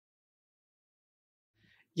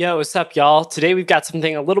Yo, what's up, y'all? Today we've got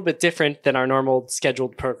something a little bit different than our normal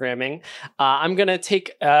scheduled programming. I'm going to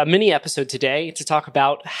take a mini episode today to talk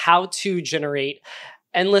about how to generate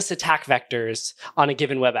endless attack vectors on a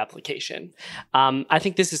given web application. I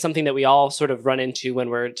think this is something that we all sort of run into when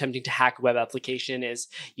we're attempting to hack a web application is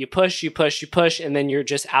you push, you push, you push, and then you're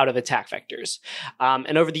just out of attack vectors.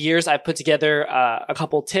 And over the years, I've put together a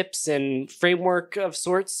couple tips and framework of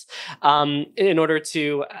sorts in order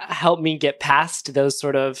to help me get past those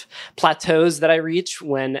sort of plateaus that I reach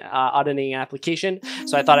when auditing an application.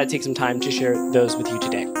 So I thought I'd take some time to share those with you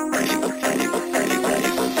today.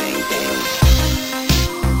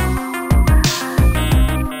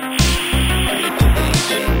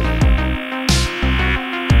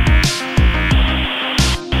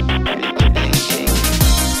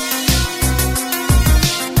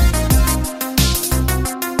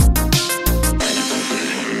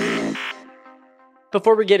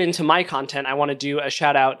 Before we get into my content, I want to do a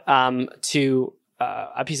shout out to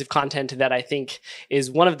a piece of content that I think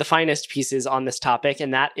is one of the finest pieces on this topic,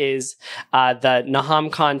 and that is the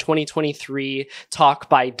NahamCon 2023 talk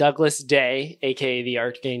by Douglas Day, aka the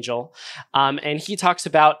Archangel, and he talks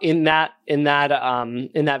about in that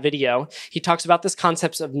video, he talks about this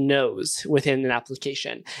concepts of no's within an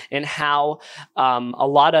application and how a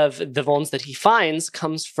lot of the vulns that he finds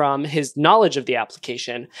comes from his knowledge of the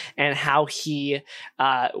application and how he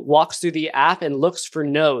walks through the app and looks for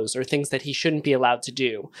no's or things that he shouldn't be allowed to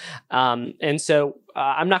do. And so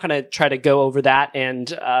I'm not going to try to go over that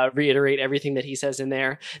and reiterate everything that he says in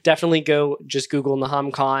there. Definitely go just Google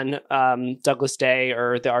NahamCon, Douglas Day,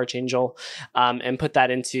 or the Archangel, and put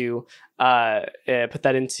that into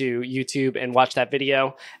YouTube and watch that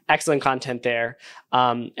video. Excellent content there,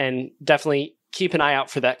 and definitely keep an eye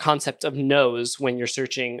out for that concept of no's when you're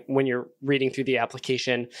searching, when you're reading through the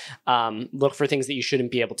application. Look for things that you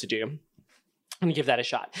shouldn't be able to do. I'm gonna give that a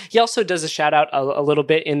shot. He also does a shout out a little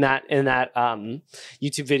bit in that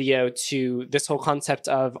YouTube video to this whole concept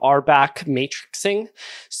of RBAC matrixing.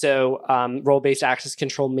 So role-based access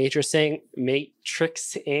control matrixing,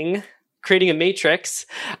 creating a matrix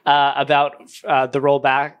about the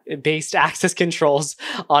role-based access controls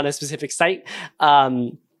on a specific site.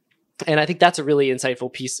 And I think that's a really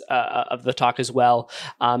insightful piece of the talk as well,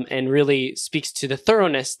 and really speaks to the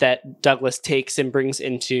thoroughness that Douglas takes and brings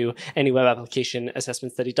into any web application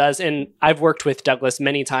assessments that he does. And I've worked with Douglas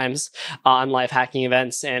many times on live hacking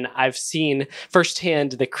events, and I've seen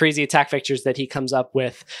firsthand the crazy attack vectors that he comes up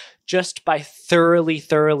with just by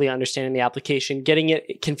thoroughly understanding the application, getting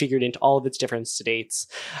it configured into all of its different states.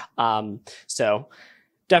 So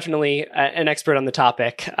definitely an expert on the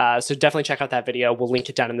topic. So definitely check out that video. We'll link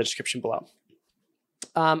it down in the description below.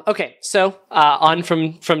 Okay, so on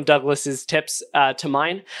from Douglas's tips to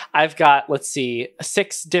mine, I've got, let's see,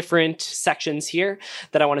 6 different sections here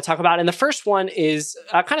that I want to talk about. And the first one is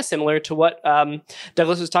kind of similar to what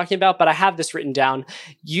Douglas was talking about, but I have this written down.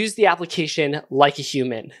 Use the application like a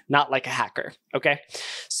human, not like a hacker, okay?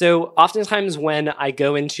 So oftentimes when I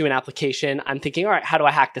go into an application, I'm thinking, all right, how do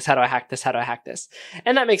I hack this? How do I hack this? How do I hack this?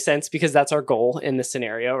 And that makes sense because that's our goal in this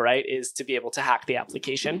scenario, right? Is to be able to hack the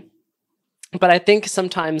application. But I think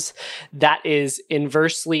sometimes that is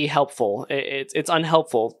inversely helpful. It's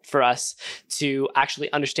unhelpful for us to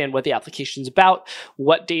actually understand what the application is about,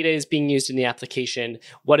 what data is being used in the application,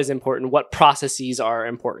 what is important, what processes are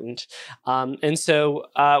important. And so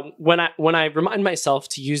when I remind myself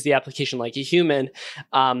to use the application like a human,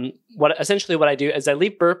 what I do is I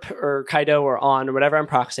leave burp or Kaido or on or whatever I'm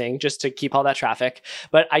proxying just to keep all that traffic,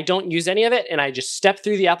 but I don't use any of it, and I just step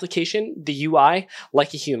through the application, the UI,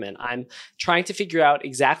 like a human. I'm trying to figure out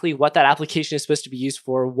exactly what that application is supposed to be used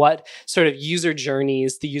for, what sort of user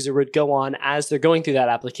journeys the user would go on as they're going through that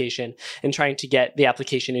application, and trying to get the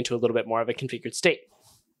application into a little bit more of a configured state.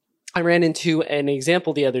 I ran into an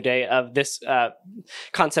example the other day of this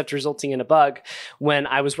concept resulting in a bug when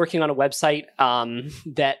I was working on a website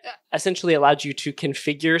that essentially allowed you to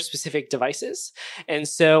configure specific devices. And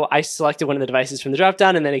so I selected one of the devices from the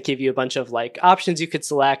dropdown, and then it gave you a bunch of like options you could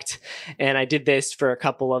select. And I did this for a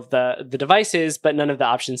couple of the devices, but none of the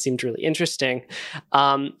options seemed really interesting.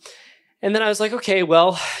 And then I was like, okay,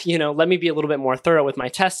 well, let me be a little bit more thorough with my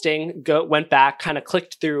testing. Went back, kind of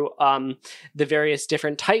clicked through the various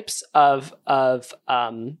different types of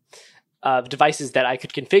devices that I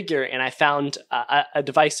could configure, and I found a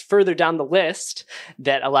device further down the list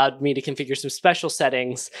that allowed me to configure some special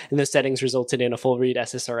settings, and those settings resulted in a full read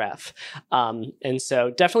SSRF. And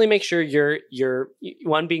so definitely make sure you're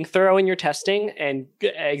being thorough in your testing and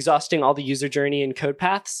exhausting all the user journey and code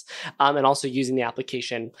paths, and also using the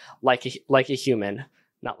application like a human,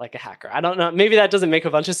 not like a hacker. I don't know. Maybe that doesn't make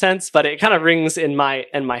a bunch of sense, but it kind of rings in my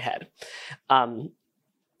head.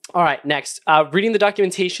 All right, next, reading the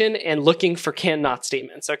documentation and looking for can not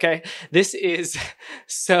statements, okay? This is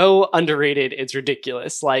so underrated, it's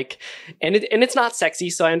ridiculous. Like, and it's not sexy,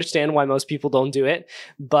 so I understand why most people don't do it,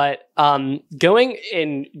 but going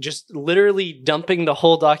and just literally dumping the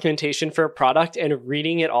whole documentation for a product and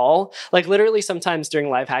reading it all, like literally sometimes during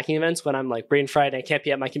live hacking events when I'm like brain fried and I can't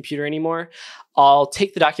be at my computer anymore, I'll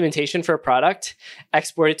take the documentation for a product,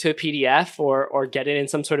 export it to a PDF or get it in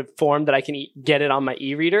some sort of form that I can get it on my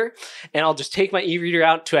e-reader. And I'll just take my e-reader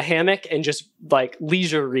out to a hammock and just like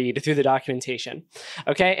leisure read through the documentation.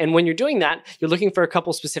 Okay. And when you're doing that, you're looking for a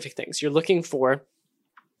couple specific things. You're looking for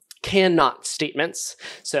cannot statements.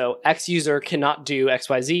 So X user cannot do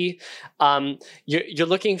XYZ. You're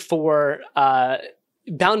looking for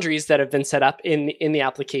boundaries that have been set up in the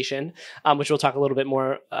application, which we'll talk a little bit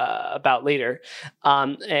more about later.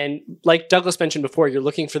 And like Douglas mentioned before, you're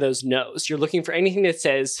looking for those no's. You're looking for anything that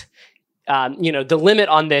says, the limit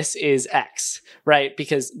on this is X, right?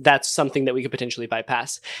 Because that's something that we could potentially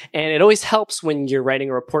bypass. And it always helps when you're writing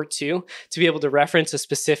a report too, to be able to reference a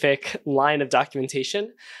specific line of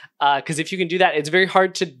documentation. Because if you can do that, it's very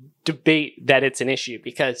hard to debate that it's an issue,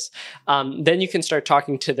 because then you can start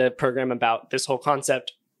talking to the program about this whole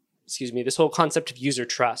concept of user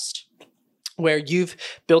trust, where you've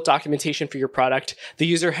built documentation for your product. The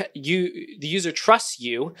user trusts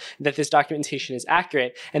you that this documentation is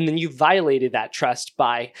accurate, and then you violated that trust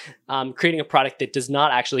by creating a product that does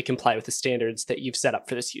not actually comply with the standards that you've set up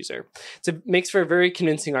for this user. So it makes for a very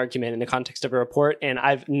convincing argument in the context of a report, and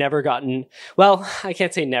I've never gotten, well, I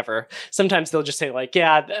can't say never. Sometimes they'll just say like,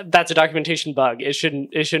 yeah, that's a documentation bug. It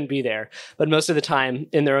shouldn't be there. But most of the time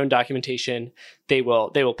in their own documentation, they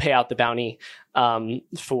will pay out the bounty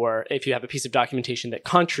for if you have a piece of documentation that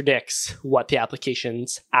contradicts what the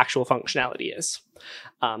application's actual functionality is.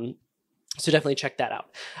 So definitely check that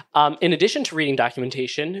out. In addition to reading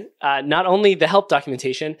documentation, not only the help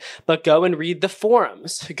documentation, but go and read the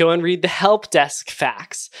forums, go and read the help desk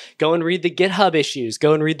facts, go and read the GitHub issues,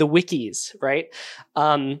 go and read the wikis, right?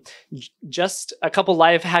 Just a couple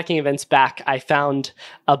live hacking events back, I found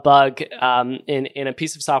a bug in a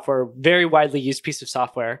piece of software, very widely used piece of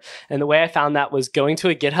software. And the way I found that was going to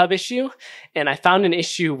a GitHub issue, and I found an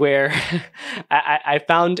issue where I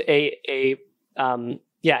found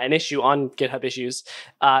an issue on GitHub issues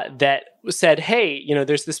that said, hey,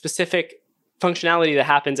 there's this specific functionality that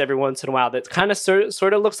happens every once in a while that kind of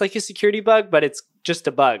sort of looks like a security bug, but it's just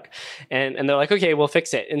a bug. And they're like, okay, we'll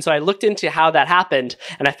fix it. And so I looked into how that happened,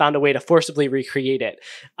 and I found a way to forcibly recreate it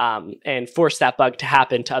and force that bug to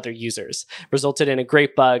happen to other users. Resulted in a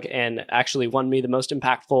great bug and actually won me the most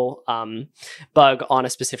impactful bug on a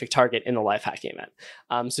specific target in the live hacking event.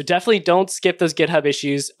 So definitely don't skip those GitHub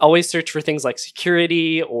issues. Always search for things like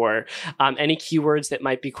security or any keywords that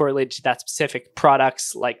might be correlated to that specific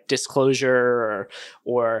products, like disclosure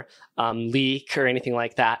or leak or anything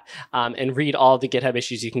like that, and read all the GitHub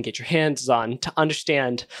issues you can get your hands on to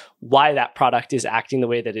understand why that product is acting the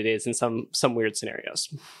way that it is in some weird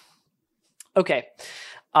scenarios. Okay.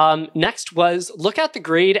 Next was look at the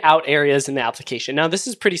grayed out areas in the application. Now, this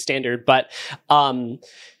is pretty standard, but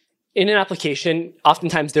in an application,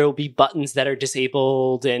 oftentimes there will be buttons that are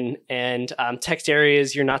disabled and text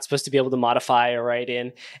areas you're not supposed to be able to modify or write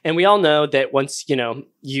in. And we all know that once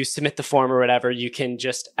you submit the form or whatever, you can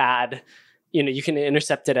just add, you can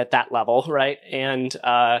intercept it at that level, right? And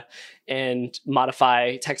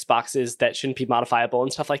modify text boxes that shouldn't be modifiable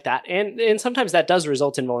and stuff like that. And sometimes that does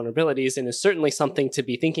result in vulnerabilities, and is certainly something to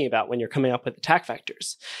be thinking about when you're coming up with attack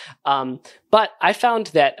vectors. But I found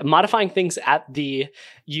that modifying things at the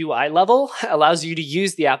UI level allows you to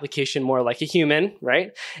use the application more like a human,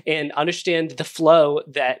 right? And understand the flow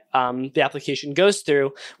that the application goes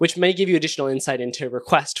through, which may give you additional insight into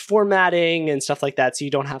request formatting and stuff like that, so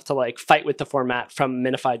you don't have to like fight with the format from a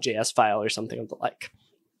minified JS file or something of the like.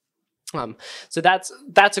 So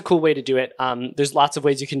that's a cool way to do it. There's lots of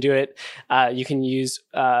ways you can do it. You can use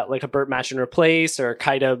like a burp match and replace or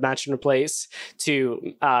Kaido match and replace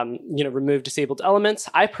to remove disabled elements.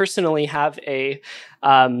 I personally have a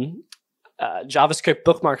JavaScript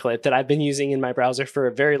bookmarklet that I've been using in my browser for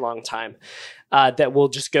a very long time that will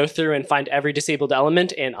just go through and find every disabled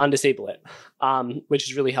element and undisable it, which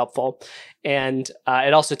is really helpful. And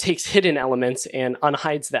it also takes hidden elements and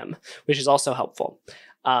unhides them, which is also helpful.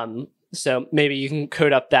 So maybe you can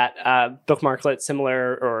code up that bookmarklet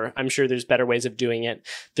similar, or I'm sure there's better ways of doing it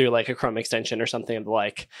through like a Chrome extension or something of the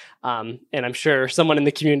like. And I'm sure someone in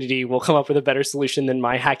the community will come up with a better solution than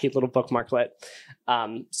my hacky little bookmarklet.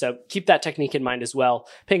 So keep that technique in mind as well,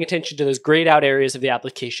 paying attention to those grayed out areas of the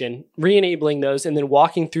application, re-enabling those, and then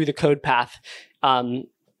walking through the code path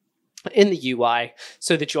in the UI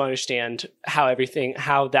so that you understand how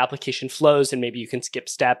the application flows, and maybe you can skip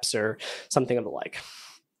steps or something of the like.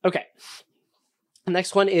 Okay. The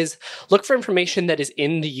next one is look for information that is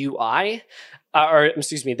in the UI,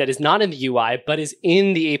 that is not in the UI, but is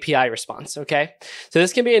in the API response, okay? So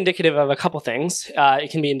this can be indicative of a couple things. It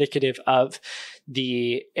can be indicative of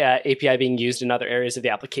the API being used in other areas of the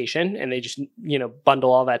application, and they just,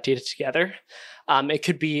 bundle all that data together. It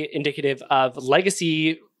could be indicative of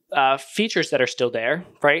legacy features that are still there,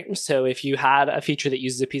 right? So if you had a feature that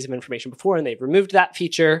uses a piece of information before and they've removed that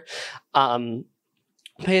feature,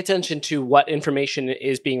 pay attention to what information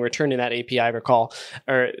is being returned in that API recall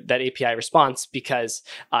or that API response, because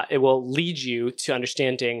it will lead you to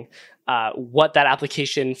understanding what that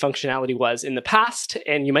application functionality was in the past.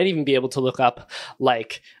 And you might even be able to look up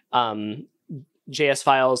like JS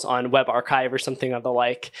files on Web Archive or something of the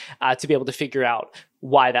like to be able to figure out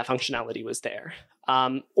why that functionality was there.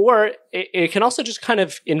 Or it can also just kind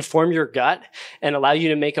of inform your gut and allow you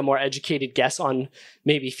to make a more educated guess on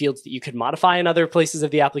maybe fields that you could modify in other places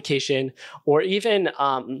of the application, or even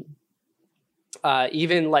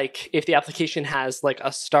like if the application has like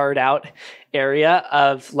a starred out area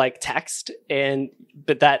of like text,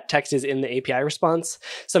 but that text is in the API response.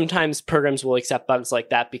 Sometimes programs will accept bugs like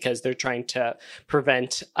that because they're trying to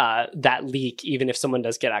prevent that leak, even if someone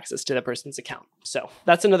does get access to the person's account. So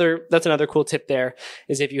that's another cool tip there,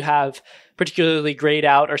 is if you have particularly grayed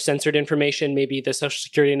out or censored information, maybe the social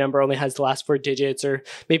security number only has the last 4 digits, or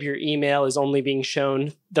maybe your email is only being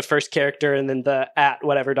shown the first character and then the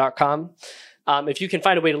 @whatever.com. If you can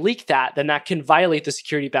find a way to leak that, then that can violate the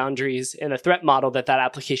security boundaries in a threat model that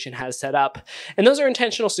application has set up. And those are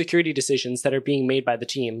intentional security decisions that are being made by the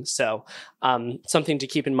team. So something to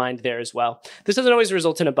keep in mind there as well. This doesn't always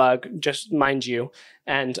result in a bug, just mind you.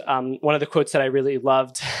 And one of the quotes that I really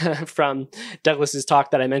loved from Douglas's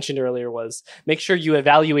talk that I mentioned earlier was, make sure you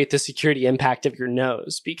evaluate the security impact of your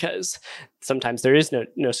nose, because sometimes there is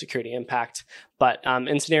no security impact. But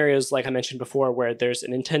in scenarios like I mentioned before, where there's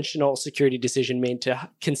an intentional security decision made to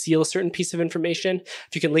conceal a certain piece of information,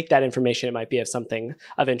 if you can leak that information, it might be of something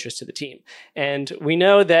of interest to the team. And we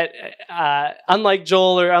know that unlike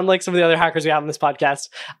Joel or unlike some of the other hackers we have on this podcast,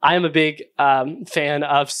 I am a big fan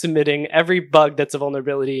of submitting every bug that's a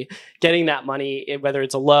vulnerability, getting that money, whether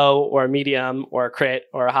it's a low or a medium or a crit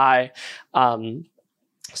or a high.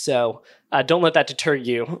 So don't let that deter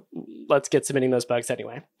you. Let's get submitting those bugs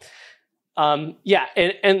anyway. And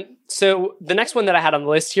so the next one that I had on the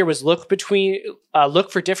list here was look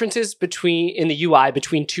for differences in the UI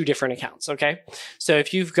between 2 different accounts. Okay, so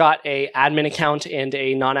if you've got a admin account and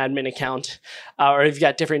a non-admin account, or if you've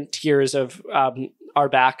got different tiers of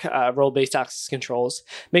RBAC, role-based access controls,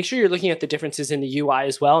 make sure you're looking at the differences in the UI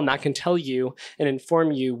as well, and that can tell you and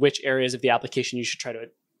inform you which areas of the application you should try to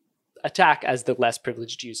attack as the less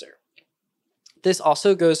privileged user. This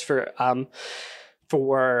also goes for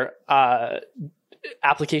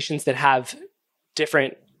applications that have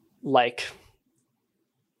different like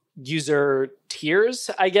user tiers,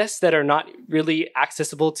 I guess, that are not really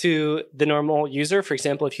accessible to the normal user. For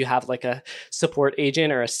example, if you have like a support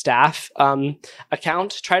agent or a staff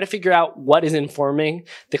account, try to figure out what is informing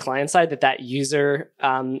the client side that user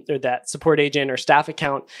or that support agent or staff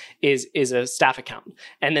account is a staff account,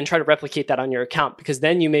 and then try to replicate that on your account, because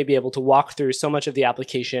then you may be able to walk through so much of the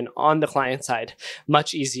application on the client side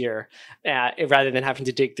much easier rather than having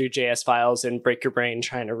to dig through JS files and break your brain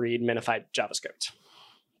trying to read minified JavaScript.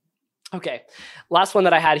 Okay, last one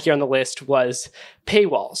that I had here on the list was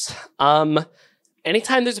paywalls.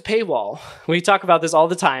 Anytime there's a paywall, we talk about this all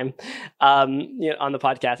the time on the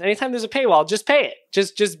podcast. Anytime there's a paywall, just pay it.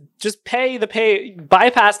 Just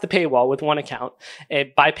bypass the paywall with one account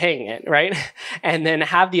by paying it, right? And then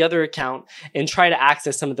have the other account and try to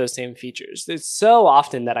access some of those same features. It's so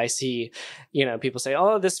often that I see, people say,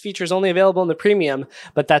 "Oh, this feature is only available in the premium,"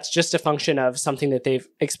 but that's just a function of something that they've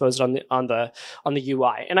exposed on the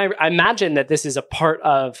UI. And I imagine that this is a part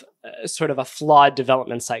of sort of a flawed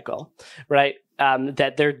development cycle, right?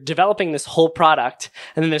 That they're developing this whole product,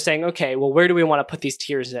 and then they're saying, okay, well, where do we want to put these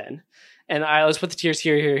tiers in? And let's put the tiers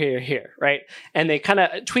here, right? And they kind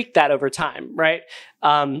of tweak that over time, right?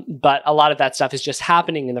 But a lot of that stuff is just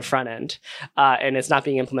happening in the front end, and it's not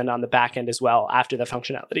being implemented on the back end as well after the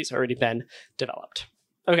functionality's already been developed.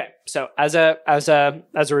 Okay, so as a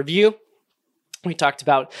review, we talked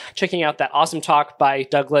about checking out that awesome talk by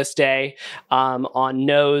Douglas Day on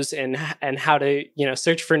no's and how to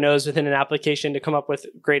search for no's within an application to come up with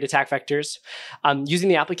great attack vectors. Using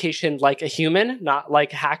the application like a human, not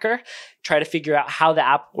like a hacker. Try to figure out how the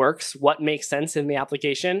app works, what makes sense in the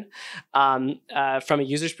application from a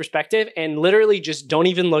user's perspective, and literally just don't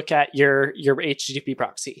even look at your HTTP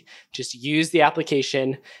proxy. Just use the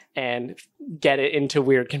application and get it into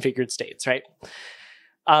weird configured states, right?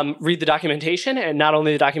 Read the documentation, and not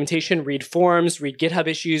only the documentation, read forums, read GitHub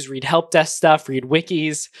issues, read help desk stuff, read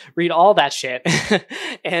wikis, read all that shit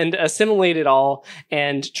and assimilate it all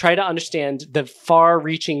and try to understand the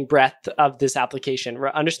far-reaching breadth of this application,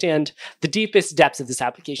 understand the deepest depths of this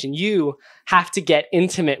application. You have to get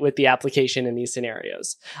intimate with the application in these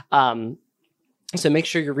scenarios. So make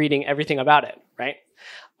sure you're reading everything about it, right?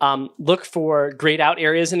 Look for grayed out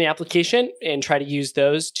areas in the application and try to use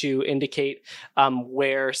those to indicate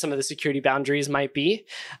where some of the security boundaries might be.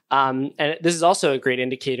 And this is also a great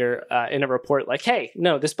indicator in a report like, hey,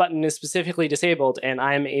 no, this button is specifically disabled and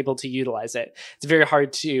I'm able to utilize it. It's very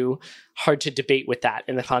hard to debate with that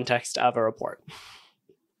in the context of a report.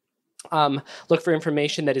 Look for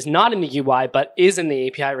information that is not in the UI, but is in the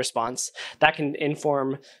API response. That can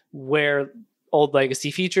inform where old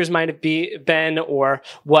legacy features might have been, or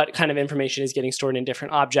what kind of information is getting stored in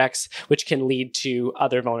different objects, which can lead to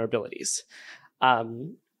other vulnerabilities.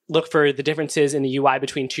 Look for the differences in the UI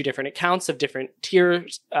between two different accounts of different tier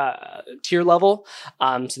level.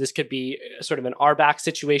 So this could be sort of an RBAC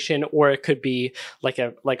situation, or it could be like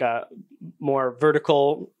a more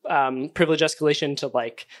vertical privilege escalation to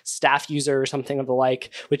like staff user or something of the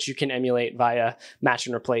like, which you can emulate via match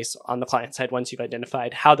and replace on the client side once you've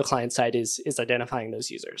identified how the client side is identifying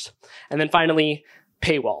those users. And then finally,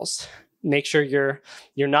 paywalls. Make sure you're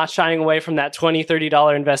not shying away from that $20,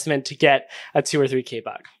 $30 investment to get a 2 or 3K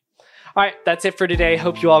bug. All right, that's it for today.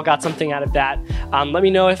 Hope you all got something out of that. Let me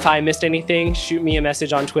know if I missed anything. Shoot me a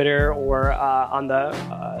message on Twitter or on the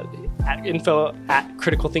at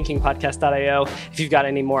info@criticalthinkingpodcast.io if you've got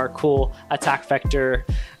any more cool attack vector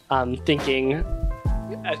thinking,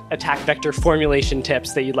 attack vector formulation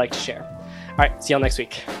tips that you'd like to share. All right, see y'all next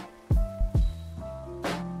week.